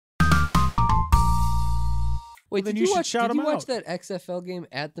Wait, then did you you should shout watch? Did them you watch out. that XFL game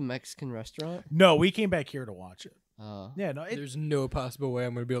at the Mexican restaurant? No, we came back here to watch it. Yeah, no. There's no possible way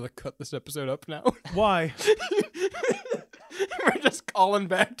I'm going to be able to cut this episode up now. Why? We're just calling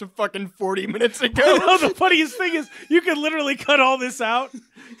back to fucking 40 minutes ago. No, the funniest thing is you can literally cut all this out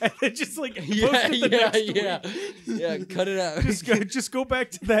and then just like post it the next week. Yeah. Cut it out. Just go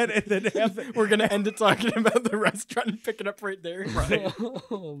back to that and then have it. We're going to end it talking about the restaurant and pick it up right there. Right.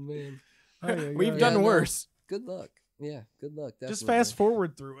 Oh man, We've done worse. Good luck. Yeah, good luck. Definitely. Just fast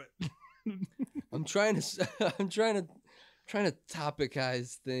forward through it. I'm trying to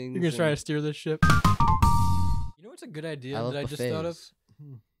topicize things. You're going to try to steer this ship? You know what's a good idea that I just thought of?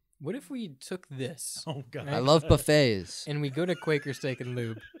 What if we took this? Oh god. I love buffets. And we go to Quaker Steak and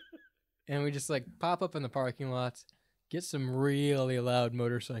Lube. And we just like pop up in the parking lot, get some really loud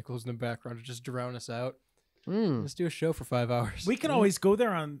motorcycles in the background to just drown us out. Let's do a show for 5 hours. We can always go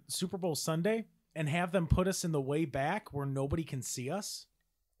there on Super Bowl Sunday and have them put us in the way back where nobody can see us.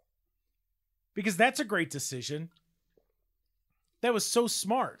 Because that's a great decision. That was so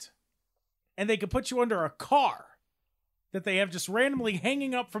smart. And they could put you under a car that they have just randomly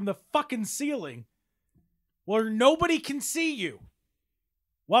hanging up from the fucking ceiling where nobody can see you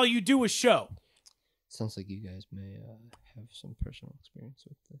while you do a show. Sounds like you guys may have some personal experience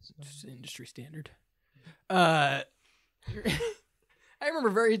with this. Just industry standard. I remember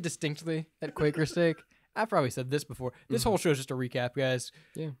very distinctly at Quaker Steak. I've probably said this before. This whole show is just a recap, guys.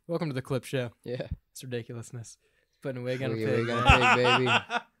 Yeah. Welcome to the clip show. Yeah. It's ridiculousness. Putting a wig on a pig. Wig on a pig, baby.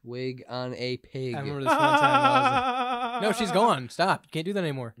 Wig on a pig. I remember this one time. No, she's gone. Stop. You can't do that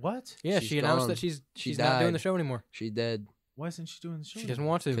anymore. What? Yeah, She's she announced gone. that she's She not doing died. the show anymore. She's dead. Why isn't she doing the show? She doesn't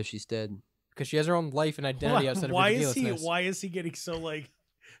want to. Because she's dead. Because she has her own life and identity outside of Why is ridiculousness. Why is he getting so like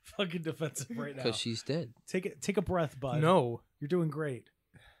fucking defensive right now? Because she's dead. Take a breath, bud. No. You're doing great.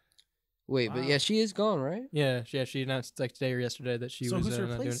 Wait, but yeah, she is gone, right? Yeah, she announced like today or yesterday that she So was who's not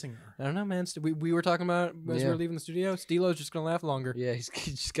doing it. replacing her? I don't know, man. We were talking about as we were leaving the studio. Stelo's just gonna laugh longer. Yeah, he's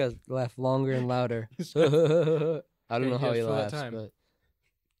just got to laugh longer and louder. I don't know how he laughs,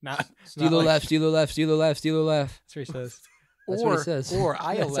 but Stilo laugh, Stilo laugh, Stilo laugh, Stilo laugh. That's what he says. That's what he says. Or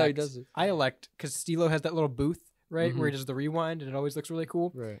I That's how he elect. does it. I elect because Stilo has that little booth, right, where he does the rewind, and it always looks really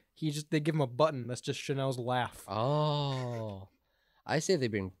cool. Right. They give him a button that's just Chanel's laugh. Oh, I say they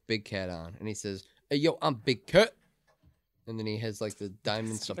bring Big Cat on, and he says, "Hey, yo, I'm Big Cat," and then he has like the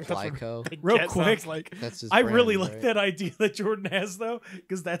Diamond Supply Co. Real quick, That's his I brand, really like right? that idea that Jordan has though,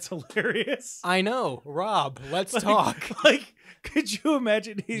 because that's hilarious. I know, Rob. Let's talk. Like, could you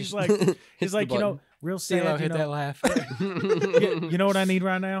imagine? He's like, Hits the button. real Stilo sad. hit that laugh. You know what I need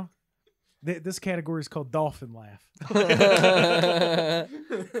right now? This category is called dolphin laugh.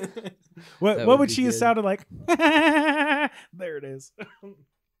 What would be she have good. sounded like? There it is.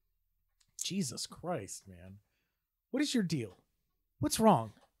 Jesus Christ, man. What is your deal? What's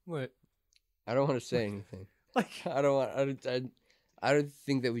wrong? What? I don't want to say anything. Like, I don't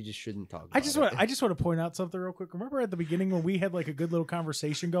think that we just shouldn't talk about I just want it. to point out something real quick. Remember at the beginning when we had like a good little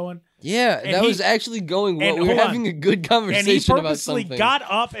conversation going? Yeah, And that he- was actually going well. and We were hold on. having a good And he conversation about purposely something. got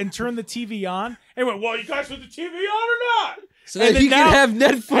up and turned the TV on and went, "Well, you guys put the TV on or not?" So And that then he now- could have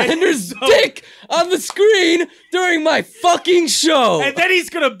Ned Flanders' so- dick on the screen during my fucking show. And then he's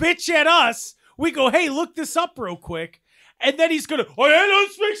gonna bitch at us. We go, "Hey, look this up real quick," and then he's gonna, "Oh yeah,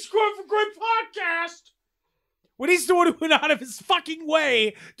 let's make score for great podcast." When he's doing it out of his fucking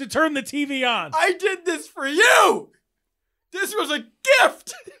way to turn the TV on. I did this for you. This was a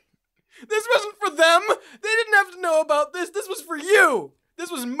gift. This wasn't for them. They didn't have to know about this. This was for you. This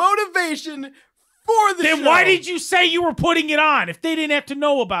was motivation for the show. Then why did you say you were putting it on if they didn't have to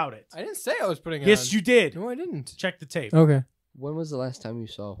know about it? I didn't say I was putting it Yes, on. you did. No, I didn't. Check the tape. Okay. When was the last time you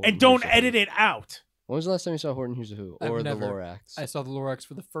saw Horton And don't Hears a Who? edit it out. When was the last time you saw Horton Hears a Who? I've Or never. the Lorax? I saw the Lorax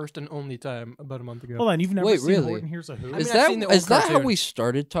for the first and only time about a month ago. Hold on, you've never Wait, seen really? Horton Hears a Who? I Is mean, I've seen the old that how cartoon. we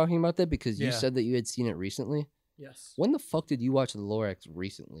started talking about that? Because you Yeah. said that you had seen it recently. Yes. When the fuck did you watch the Lorax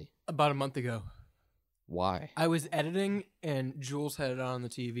recently? About a month ago. Why? I was editing and Jules had it on the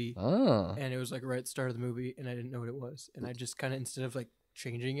TV. Ah. And it was like right at the start of the movie and I didn't know what it was. And I just kind of, instead of like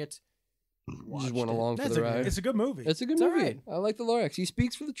changing it, Just went along for That's the a- ride. It's a good movie. It's a good It's movie. alright. I like the Lorax. He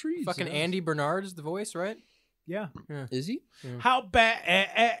speaks for the trees. fucking you know? Andy Bernard is the voice, right? Yeah. Is he? How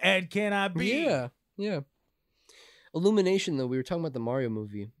bad can I be? Yeah. Yeah. Illumination, though, we were talking about the Mario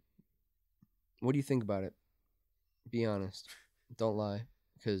movie. What do you think about it? Be honest. Don't lie.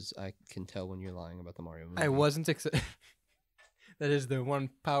 Because I can tell when you're lying about the Mario movie. I wasn't excited. That is the one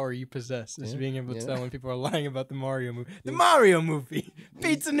power you possess, is Yeah, being able to yeah. tell when people are lying about the Mario movie. The Mario movie!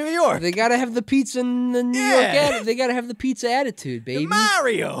 Pizza New York! They gotta have the pizza in the New York. They gotta have the pizza attitude, baby. The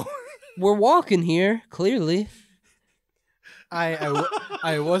Mario! We're walking here, clearly.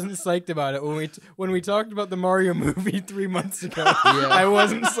 I wasn't psyched about it when we talked about the Mario movie 3 months ago. Yeah. I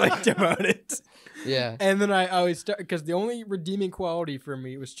wasn't psyched about it. Yeah. And then I always start because the only redeeming quality for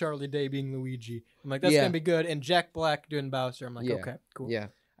me was Charlie Day being Luigi. I'm like, that's Yeah. gonna be good, and Jack Black doing Bowser. I'm like, Yeah. okay, cool. Yeah.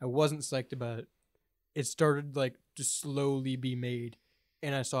 I wasn't psyched about it. It started like to slowly be made,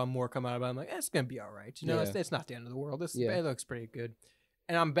 and I saw more come out about it. I'm like, it's gonna be all right. You know, Yeah. it's not the end of the world. Yeah. It looks pretty good.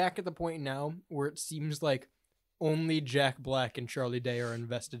 And I'm back at the point now where it seems like only Jack Black and Charlie Day are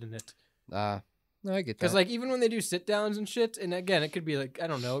invested in it. No, I get that. Because like even when they do sit downs and shit, and again, it could be like I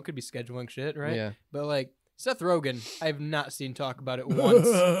don't know, it could be scheduling shit, right? Yeah. But like Seth Rogen, I've not seen talk about it once.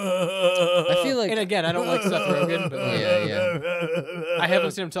 I feel like. And again, I don't like Seth Rogen, but like, Yeah. I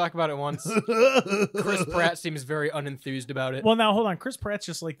haven't seen him talk about it once. Chris Pratt seems very unenthused about it. Well, now hold on. Chris Pratt's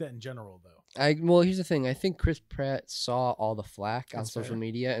just like that in general, though. Well, here's the thing. I think Chris Pratt saw all the flack on That's social fair.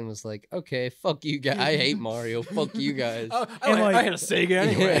 media and was like, "Okay, fuck you guys. I hate Mario. Fuck you guys." I had a Sega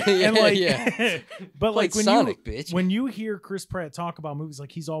anyway. Yeah, And like, yeah. but like when Sonic, bitch. when you hear Chris Pratt talk about movies,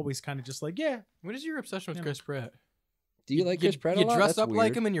 like he's always kind of just like, yeah, What is your obsession with Yeah. Chris Pratt? Do you like Chris Pratt a You lot? dress That's up like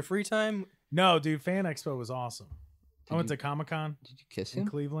weird. him in your free time? no, dude, Fan Expo was awesome. I went you- to Comic-Con Did you kiss in him?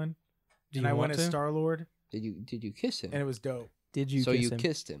 Cleveland, Do and you I want went as to? Star-Lord, Did you kiss him? and it was dope. Did you So kiss you him?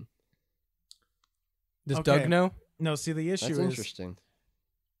 kissed him. Does Okay. Doug know? No, see, the issue That's is interesting.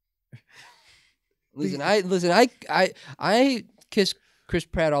 I kiss Chris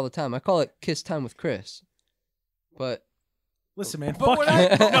Pratt all the time. I call it kiss time with Chris. But listen, man, But fuck when you.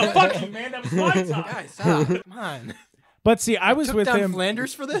 I- No, fuck you, man. That was my time. Guys, stop. Come on. But see, I was Took with down him.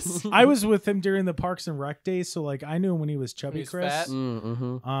 Flanders for this? I was with him during the Parks and Rec days, so like I knew him when he was chubby, He was Chris. fat?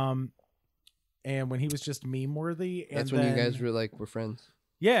 mm-hmm. And when he was just meme worthy. That's and when you then- guys were friends.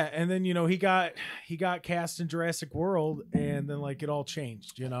 Yeah, and then he got cast in Jurassic World, and then like it all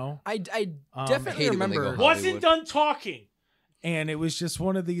changed, I Um, definitely hate it when they go remember. Hollywood. wasn't done talking, and it was just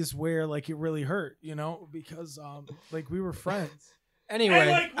one of these where like it really hurt, because like we were friends. Anyway, And,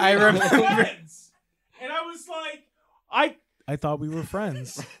 like, we I were remember. friends. And I was like, I thought we were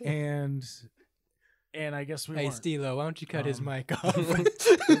friends, and I guess we Hey, weren't. Stilo, why don't you cut his mic off?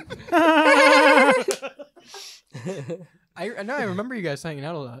 I know I remember you guys hanging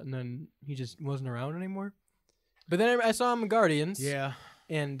out a lot, and then he just wasn't around anymore. But then I saw him in Guardians, Yeah.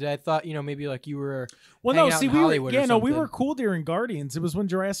 and I thought maybe like you were. Well, no, hanging out see, in we were Hollywood or we were something. cool during Guardians. It was when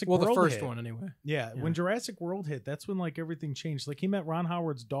Jurassic Well, World the first hit. one anyway. Yeah, Yeah. when Jurassic World hit, that's when like everything changed. Like he met Ron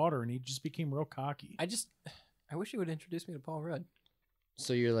Howard's daughter, and he just became real cocky. I wish you would introduce me to Paul Rudd.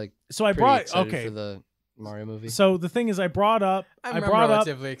 So you're like So I pretty brought excited for the Mario movie. So the thing is, I brought up I'm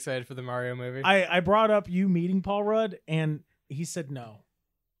relatively excited for the Mario movie. I brought up you meeting Paul Rudd, and he said no.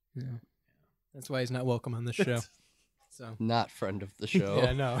 Yeah. That's why he's not welcome on the show. So Not friend of the show.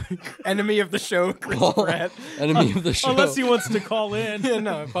 yeah, no, enemy of the show, Chris Pratt. Enemy of the show. Unless he wants to call in. Yeah,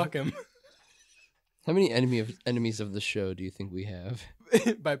 no, fuck him. How many enemies of the show do you think we have?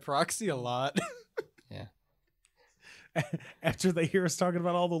 By proxy, a lot. After they hear us talking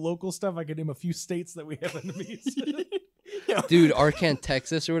about all the local stuff, I can name a few states that we have enemies. Dude, Arcan,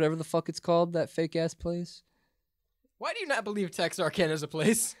 Texas, or whatever the fuck it's called, that fake ass place. Why do you not believe Texarkana is a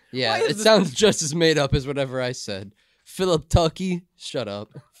place? Yeah, Why is it this- sounds just as made up as whatever I said. Philip Tucky, shut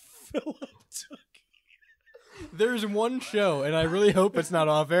up. There's one show, and I really hope it's not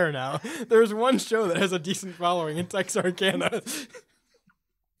off air now. There's one show that has a decent following in Texarkana.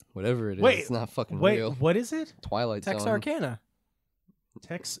 Whatever it is, Wait, it's not fucking Wait, real. what is it? Twilight Zone. Texarkana.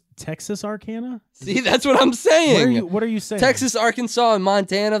 Texas Arcana? See, that's what I'm saying. What are you saying? Texas, Arkansas, and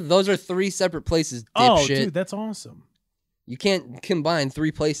Montana, those are 3 separate places, Oh, dipshit. dude, that's awesome. You can't combine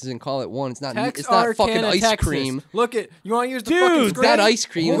 3 places and call it one. It's not fucking ice Texas. cream. Look it. You want to use the Dude, fucking It's script? not ice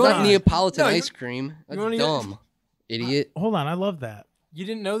cream. It's Hold not on. Neapolitan No, you- ice cream. That's wanna use- dumb. Idiot. Hold on, I love that. You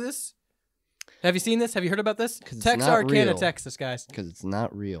didn't know this? Have you seen this? Have you heard about this? 'Cause it's not Texarkana, real. Texas, guys. Because it's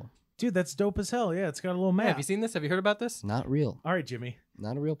not real. Dude, that's dope as hell. Yeah, it's got a little map. Have you seen this? Have you heard about this? Not real. All right, Jimmy.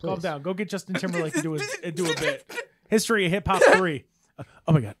 Not a real place. Calm down. Go get Justin Timberlake and do a bit. History of Hip Hop 3.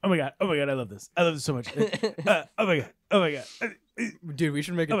 Oh my god. Oh my god. Oh my god. I love this. I love this so much. Oh my god. Oh my god. Dude, we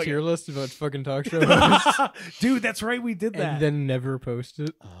should make Oh a my tier list about fucking talk show hosts Dude, that's right. We did that. and then never post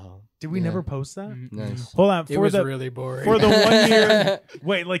it. Oh, Did we yeah. never post that? Nice. Hold on. It For was the really boring. for the 1 year.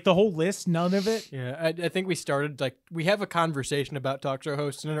 Wait, like the whole list? None of it? Yeah, I think we started we have a conversation about talk show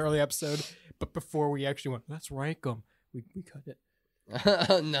hosts in an early episode, but before we actually went, let's rank them. We cut it.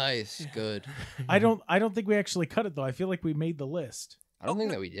 Nice. Good. I don't think we actually cut it though. I feel like we made the list. I don't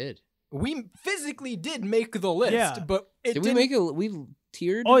think that we did. We physically did make the list, Yeah. but it Did we didn't- make it? We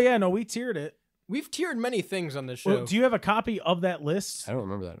tiered? Oh yeah, no, we tiered it. We've tiered many things on this show. Well, do you have a copy of that list? I don't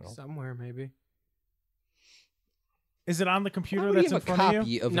remember that at all. Somewhere, maybe. Is it on the computer Why would that's you in have front a of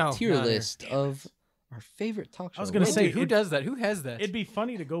you? copy of No, a tier not here. list of our favorite talk shows? I was gonna Hey, say, dude, who does that? Who has that? It'd be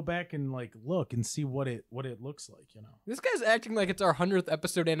funny to go back and like look and see what it looks like, you know. This guy's acting like it's our 100th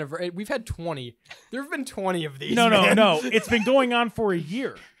episode anniversary. We've had 20. There have been 20 of these. No. man. It's been going on for a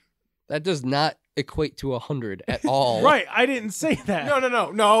year. That does not equate to 100 at all. Right. I didn't say that.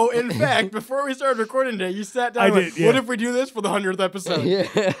 No. In fact, before we started recording today, you sat down I and went, did, yeah. what if we do this for the 100th episode? Yeah.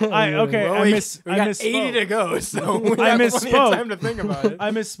 I Well, we got misspoke. 80 to go, so we I have plenty of misspoke. time to think about it.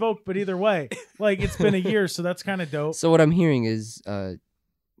 I misspoke, but either way, like it's been a year, so that's kind of dope. So what I'm hearing is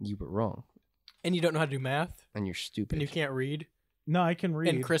you were wrong And you don't know how to do math, and you're stupid. and you can't read, No, I can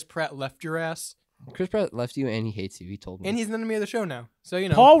read. and Chris Pratt left your ass, Chris Pratt left you and he hates you. He told me. and he's an enemy of the show now. So, you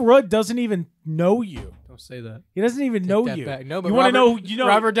know. Paul Rudd doesn't even know you. Don't say that. He doesn't even Take know that you. back. No, but you want to Robert- know? You know,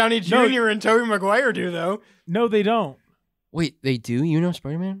 Robert Downey Jr. No. and Tobey Maguire do, though. No, they don't. Wait, they do? You know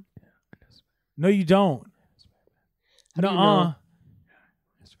Spider-Man? No, you don't. How do you Nuh-uh. know?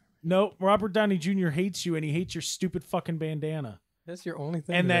 No, Robert Downey Jr. hates you, and he hates your stupid fucking bandana That's your only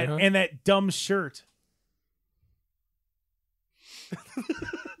thing. and today, that huh? and that dumb shirt.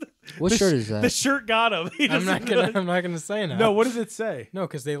 What The shirt sh- is that? The shirt got him. He I'm not doesn't- gonna say now. No, what does it say? No,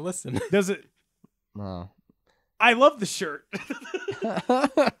 because they listen. Does it? Oh. I love the shirt.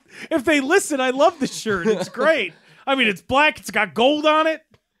 If they listen, I love the shirt. It's great. I mean, it's black. It's got gold on it.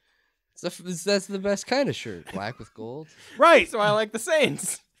 That's the best kind of shirt. Black with gold. Right. So I like the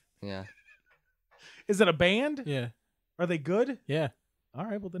Saints. Yeah. Is it a band? Yeah, Are they good? yeah. All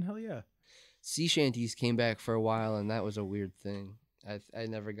right. Well, then hell yeah. Sea shanties came back for a while, and that was a weird thing. I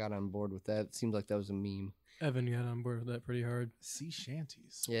never got on board with that. It seemed like that was a meme. Evan got on board with that pretty hard. Sea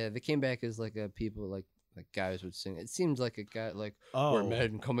shanties. Yeah, they came back as like a people like guys would sing. It seems like a guy like Oh. we're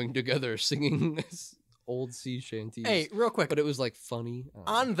men coming together singing old sea shanties. Hey, real quick. but it was like funny. I don't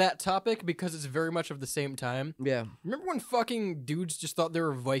know. On that topic, because it's very much of the same time. Yeah. Remember when fucking dudes just thought they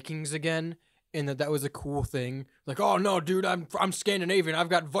were Vikings again, and that was a cool thing? Like, oh no, dude, I'm Scandinavian. I've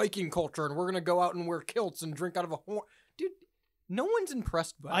got Viking culture, and we're gonna go out and wear kilts and drink out of a horn. Dude, no one's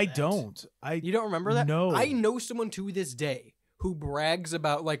impressed by I that. don't. You don't remember that? No. I know someone to this day who brags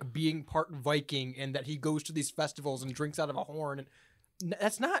about like being part Viking and that he goes to these festivals and drinks out of a horn. And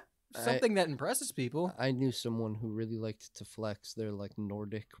that's not something that impresses people. I knew someone who really liked to flex their like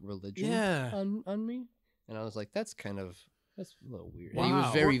Nordic religion Yeah. on me, and I was like, that's a little weird. Wow.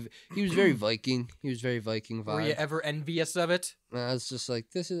 And he was very Viking. He was very Viking vibe. Were you ever envious of it? And I was just like,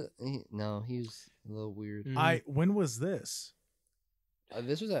 he was a little weird. Mm. When was this?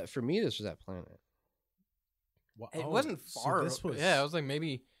 This was at Planet. Wow. It wasn't far. this was Yeah, it was like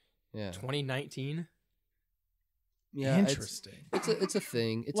maybe Yeah. 2019. Yeah. interesting. It's a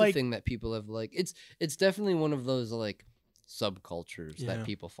thing. It's a Like- thing that people have like. It's definitely one of those like subcultures Yeah. that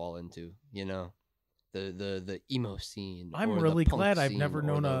people fall into. You know, the emo scene. I'm or the really punk glad I've scene never or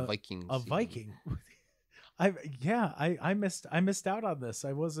known the a Viking. A scene. Viking. I missed out on this.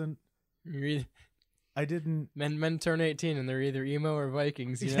 I wasn't. I didn't. Men turn 18 and they're either emo or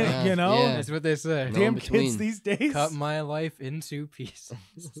Vikings. You know? Yeah, you know? Yeah. That's what they say. No. Damn in kids between. these days. Cut my life into pieces.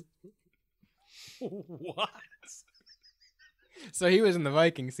 What? So he was in the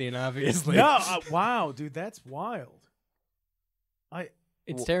Viking scene, obviously. No, wow, dude, that's wild.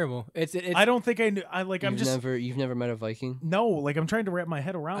 It's terrible. It's I don't think I knew. You've never met a Viking. No, like I'm trying to wrap my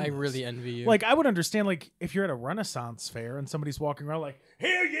head around. I this. really envy you. Like I would understand, like if you're at a Renaissance fair and somebody's walking around like,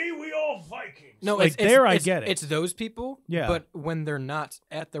 "Hear ye, we all Vikings." no, like it's, there, I it's- get it. It's those people. Yeah. But when they're not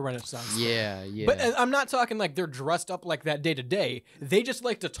at the Renaissance. Yeah, yeah. But I'm not talking like they're dressed up like that day to day. They just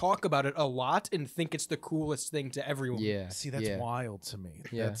like to talk about it a lot and think it's the coolest thing to everyone. yeah. See, that's yeah. wild to me.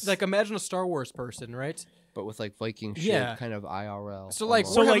 Yeah. That's- It's like imagine a Star Wars person, right? But with like Viking shit, Yeah. kind of IRL. So, like,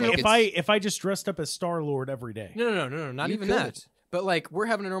 almost. so. we're Like having if I just dressed up as Star Lord every day. No, not You even could. that. But like we're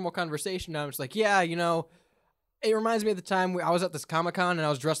having a normal conversation now. It's like, yeah, you know, it reminds me of the time I was at this Comic-Con and I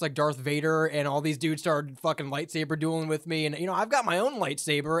was dressed like Darth Vader and all these dudes started fucking lightsaber dueling with me. And, you know, I've got my own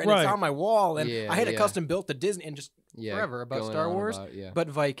lightsaber and Right. it's on my wall. And Yeah, I had it yeah. custom built to Disney and just yeah, forever about going Star on Wars. about- yeah. But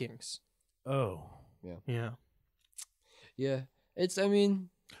Vikings. Oh, Yeah. Yeah. I mean,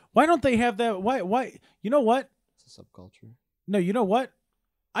 why don't they have that? Why? You know what? it's a subculture. No, you know what?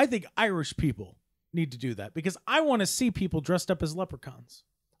 I think Irish people need to do that because I want to see people dressed up as leprechauns.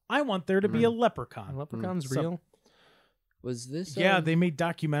 I want there to be a leprechaun. Leprechaun's So- real. Was this? Yeah, they made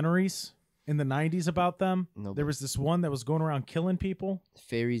documentaries in the 90s about them. No, There was this one that was going around killing people.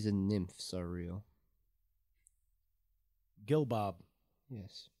 fairies and nymphs are real. Gilbob.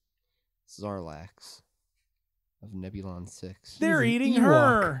 Yes. Zarlax of Nebulon 6. They're an eating Ewok.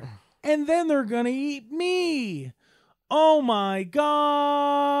 her. and then they're gonna eat me. Oh my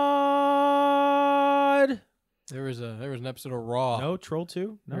god! There was an episode of Raw. No, Troll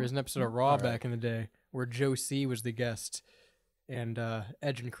 2? No. There was an episode of Raw back in the day where Joe C was the guest, and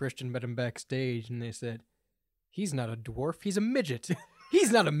Edge and Christian met him backstage, and they said, "He's not a dwarf. He's a midget.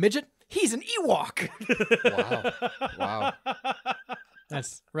 He's not a midget. He's an Ewok." Wow.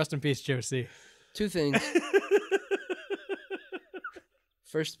 That's rest in peace, Joe C. Two things.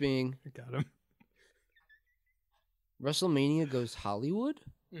 First being, Got him. WrestleMania goes Hollywood.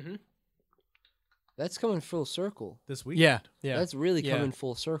 Mm-hmm. That's coming full circle. This week? Yeah. That's really coming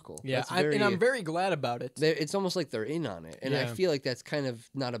full circle. Yeah, That's and I'm very glad about it. It's almost like they're in on it, and I Yeah. feel like that's kind of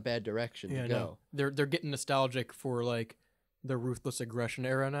not a bad direction to go. No. They're getting nostalgic for like the ruthless aggression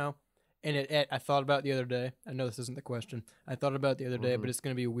era now. And I thought about it the other day. I know this isn't the question. I thought about it the other day, but it's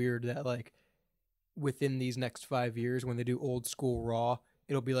going to be weird that like within these next 5 years, when they do old school Raw,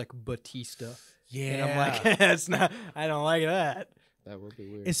 it'll be like Batista. Yeah. And I'm like, it's not. I don't like that. That would be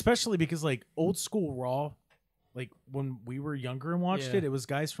weird. Especially because like old school Raw, like when we were younger and watched Yeah. it was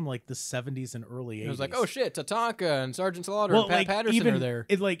guys from like the 70s and early 80s. It was like, oh shit, Tatanka and Sergeant Slaughter well, and Pat like, Patterson even are there.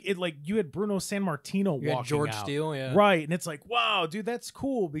 It like you had Bruno San Martino You had walking George out. Steele, yeah. Right, and it's like, wow, dude, that's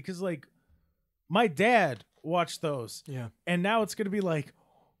cool because like my dad watched those. Yeah. And now it's gonna be like,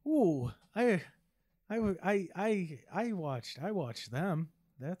 ooh, I watched them.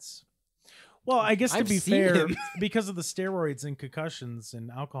 That's well, I guess to I've be seen fair, him. because of the steroids and concussions and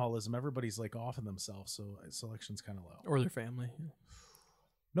alcoholism, everybody's like off of themselves, so selection's kind of low. Or their family.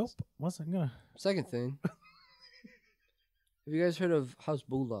 Nope, wasn't gonna. Second thing. Have you guys heard of House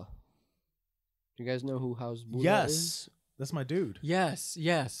Bula? Do you guys know who House Bula Yes, is? that's my dude. Yes.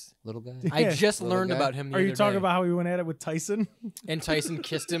 Little guy? I Yeah. just Little learned guy? about him the Are other you talking day. about how he went at it with Tyson? And Tyson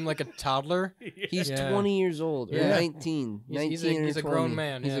kissed him like a toddler. He's Yeah. 20 years old, or Yeah. 19. He's 19 a or grown 20.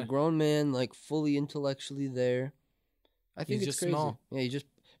 man, He's yeah. a grown man, like fully intellectually there. I think He's it's just crazy. small. Yeah, he just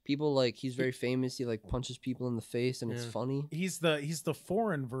people like he's very famous. He like punches people in the face, and it's Yeah. funny. He's the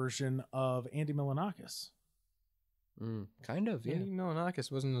foreign version of Andy Milonakis. Kind of, yeah. Andy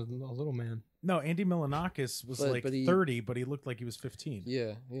Milonakis wasn't a little man. No, Andy Milonakis was like But he- 30, but he looked like he was 15.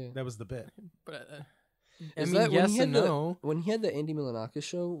 Yeah, yeah. That was the bit. But I Is mean, that when yes he had and the- no. When he had the Andy Milonakis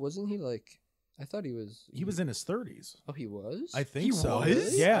show, wasn't he like? I thought he was. He was in his 30s. Oh, he was. I think He so.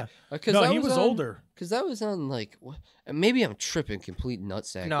 was? Yeah. Because No, he was older. Because that was on like. Maybe I'm tripping, complete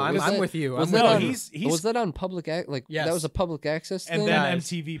nutsack. No, but I'm- was I'm that- with you. Was I'm that with on, you. He's- was that on public like Yes. that was a public access And thing? then Guys.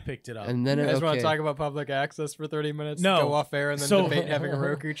 MTV picked it up. And then You it, guys want okay. to talk about public access for 30 minutes? No. Go off air and then So- debate having a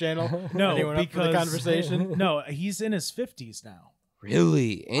Roku channel? No, Anyone up for the because- conversation? no, he's in his 50s now.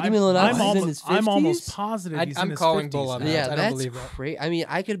 Really? Andy I'm Milonakis is in his 50s? I'm almost positive he's in I'm his calling 50s bull on now. that. Yeah, I don't that's believe that. crazy. I mean,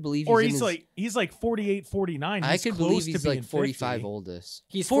 I could believe Or he's in he's like 48, 49. I He's could close believe to he's being like 45 50. oldest.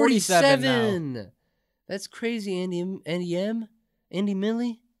 He's 47 now. 47. That's crazy, Andy M? Andy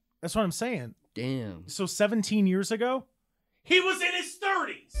Millie? That's what I'm saying. Damn. So 17 years ago, he was in his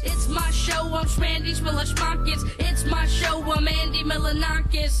 30s. It's my show, I'm Smandy Schmiller Schmockins. It's my show, I'm Andy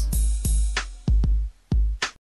Milonakis.